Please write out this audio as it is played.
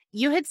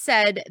you had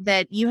said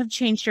that you have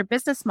changed your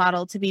business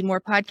model to be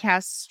more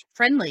podcast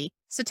friendly.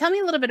 So tell me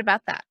a little bit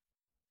about that.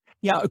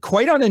 Yeah,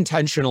 quite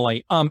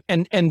unintentionally.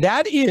 And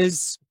that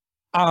is,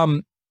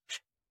 let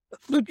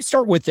me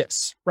start with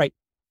this, right?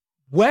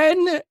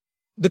 When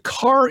the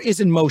car is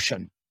in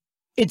motion,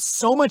 it's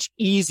so much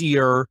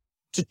easier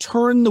to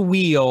turn the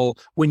wheel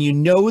when you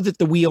know that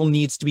the wheel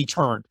needs to be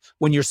turned.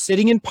 When you're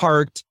sitting in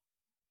parked,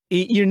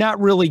 you're not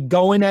really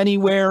going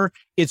anywhere.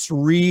 It's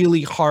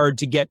really hard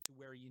to get to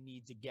where you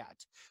need to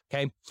get.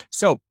 Okay.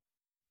 So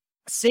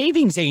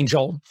Savings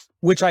Angel,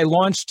 which I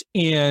launched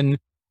in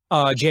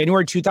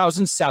January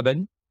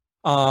 2007,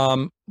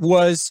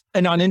 was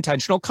an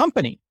unintentional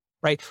company,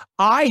 right?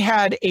 I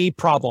had a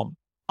problem.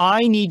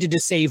 I needed to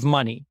save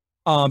money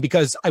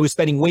because I was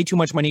spending way too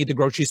much money at the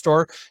grocery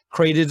store,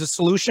 created a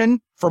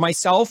solution for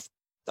myself.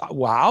 Thought,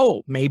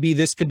 wow, maybe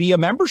this could be a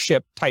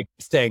membership type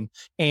thing.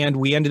 And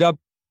we ended up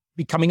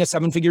becoming a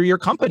 7-figure year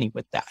company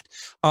with that.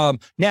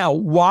 Now,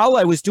 while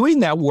I was doing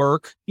that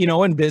work,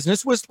 and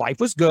life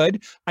was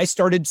good, I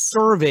started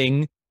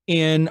serving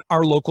in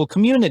our local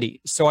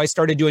community. So I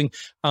started doing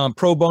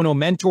pro bono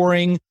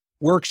mentoring,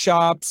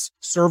 workshops,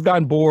 served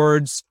on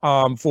boards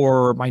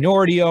for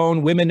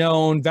minority-owned,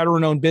 women-owned,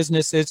 veteran-owned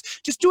businesses,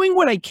 just doing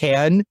what I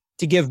can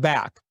to give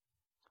back.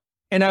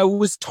 And I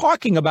was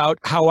talking about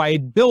how I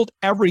had built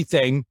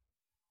everything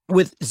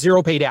with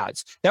zero paid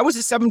ads. That was a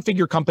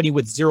 7-figure company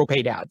with zero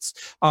paid ads.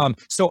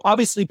 So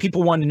obviously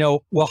people want to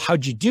know, well,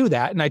 how'd you do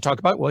that? And I talk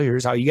about, well,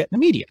 here's how you get in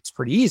the media. It's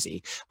pretty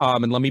easy.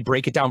 And let me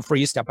break it down for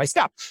you step by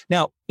step.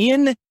 Now,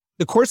 in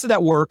the course of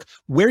that work,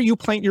 where you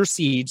plant your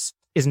seeds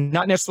is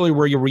not necessarily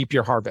where you reap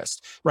your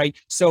harvest, right?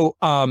 So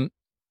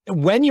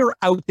when you're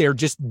out there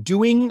just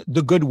doing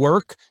the good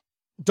work,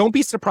 don't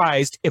be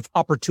surprised if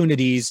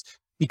opportunities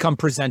become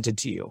presented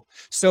to you.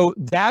 So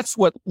that's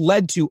what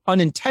led to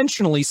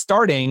unintentionally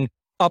starting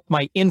up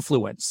my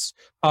influence,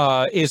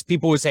 is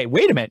people would say,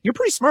 wait a minute, you're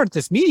pretty smart at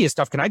this media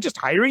stuff. Can I just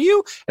hire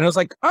you? And I was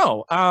like,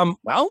 well,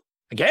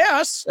 I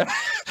guess.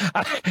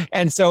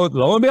 And so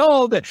lo and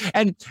behold,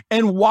 and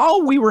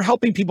while we were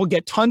helping people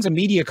get tons of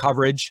media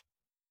coverage,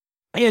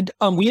 we had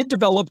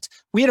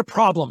a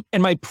problem.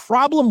 And my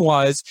problem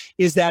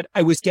is that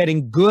I was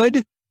getting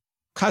good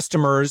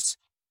customers,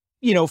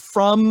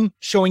 from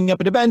showing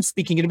up at events,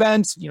 speaking at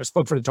events,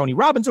 spoke for the Tony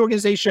Robbins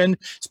organization,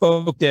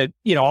 spoke at,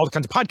 all the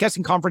kinds of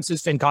podcasting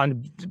conferences,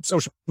 FinCon,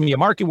 social media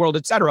marketing world,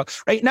 et cetera.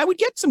 Right. And I would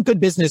get some good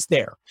business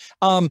there,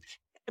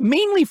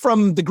 mainly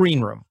from the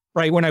green room,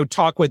 right? When I would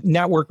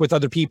network with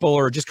other people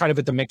or just kind of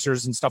at the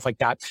mixers and stuff like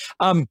that.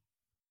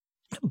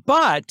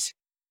 But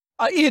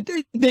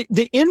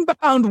the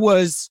inbound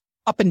was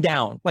up and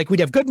down. Like we'd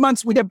have good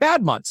months, we'd have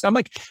bad months. I'm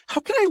like,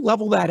 how can I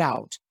level that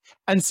out?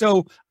 And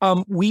so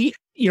we,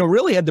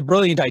 really had the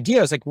brilliant idea.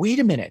 I was like, wait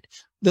a minute,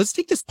 let's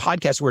take this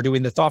podcast we're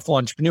doing, The Thoughtful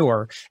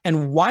Entrepreneur,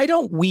 and why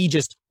don't we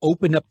just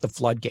open up the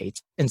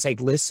floodgates and say,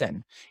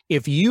 listen,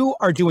 if you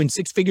are doing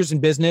 6 figures in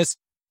business,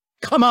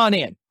 come on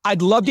in.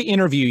 I'd love to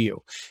interview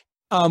you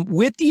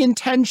with the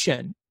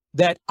intention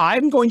that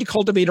I'm going to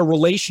cultivate a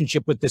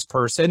relationship with this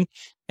person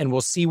and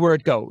we'll see where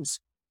it goes.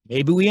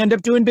 Maybe we end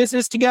up doing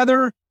business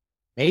together,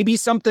 maybe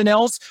something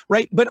else,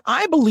 right? But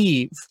I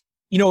believe,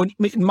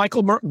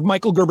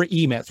 Michael Gerber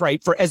E-Myth,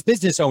 right? As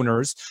business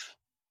owners,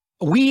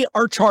 we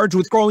are charged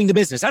with growing the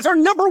business. That's our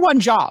number one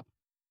job.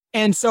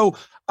 And so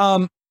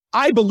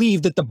I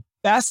believe that the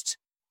best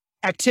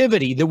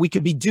activity that we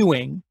could be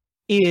doing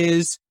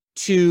is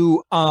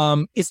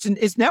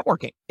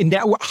networking. And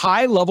that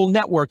high level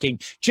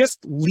networking just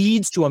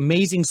leads to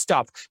amazing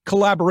stuff,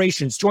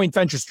 collaborations, joint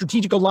ventures,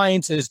 strategic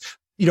alliances,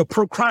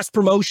 cross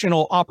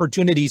promotional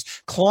opportunities,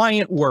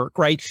 client work,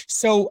 right?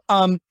 So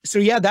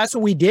yeah, that's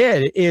what we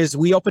did is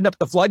we opened up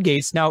the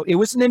floodgates. Now it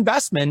was an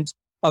investment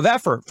of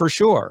effort for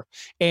sure.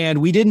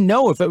 And we didn't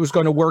know if it was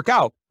going to work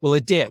out. Well,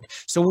 it did.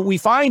 So what we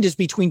find is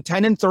between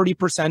 10 and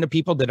 30% of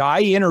people that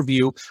I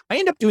interview, I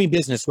end up doing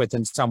business with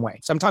in some way.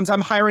 Sometimes I'm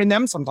hiring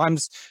them.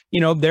 Sometimes,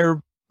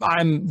 they're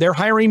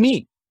hiring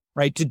me,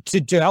 right?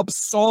 To help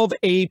solve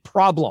a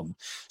problem.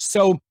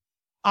 So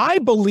I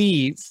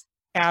believe,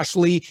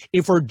 Ashley,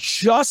 if we're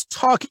just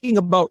talking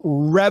about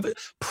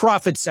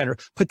profit center,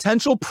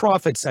 potential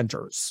profit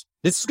centers,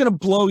 this is going to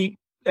blow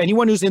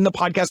anyone who's in the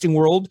podcasting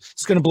world.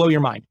 It's going to blow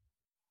your mind.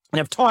 And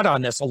I've taught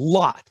on this a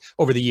lot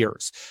over the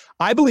years.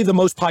 I believe that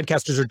most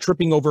podcasters are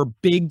tripping over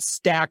big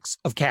stacks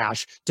of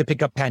cash to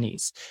pick up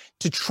pennies.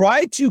 To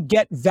try to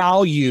get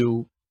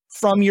value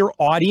from your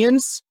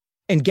audience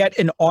and get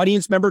an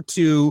audience member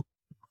to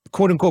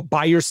quote unquote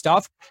buy your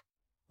stuff,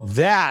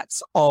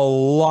 that's a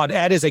lot.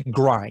 That is a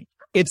grind.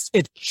 It's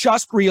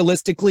just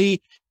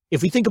realistically,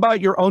 if we think about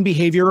your own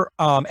behavior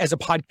as a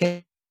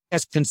podcast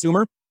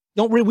consumer,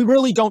 we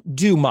really don't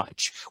do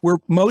much.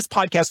 Most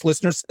podcast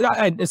listeners,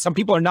 some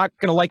people are not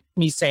going to like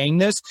me saying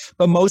this,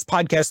 but most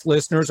podcast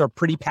listeners are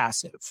pretty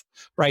passive,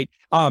 right?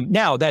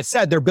 Now, that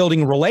said, they're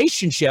building a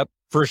relationship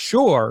for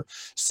sure.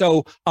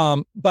 So,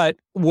 but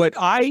what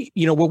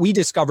we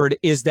discovered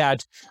is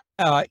that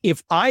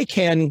if I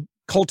can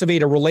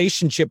cultivate a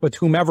relationship with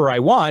whomever I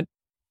want,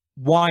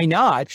 why not?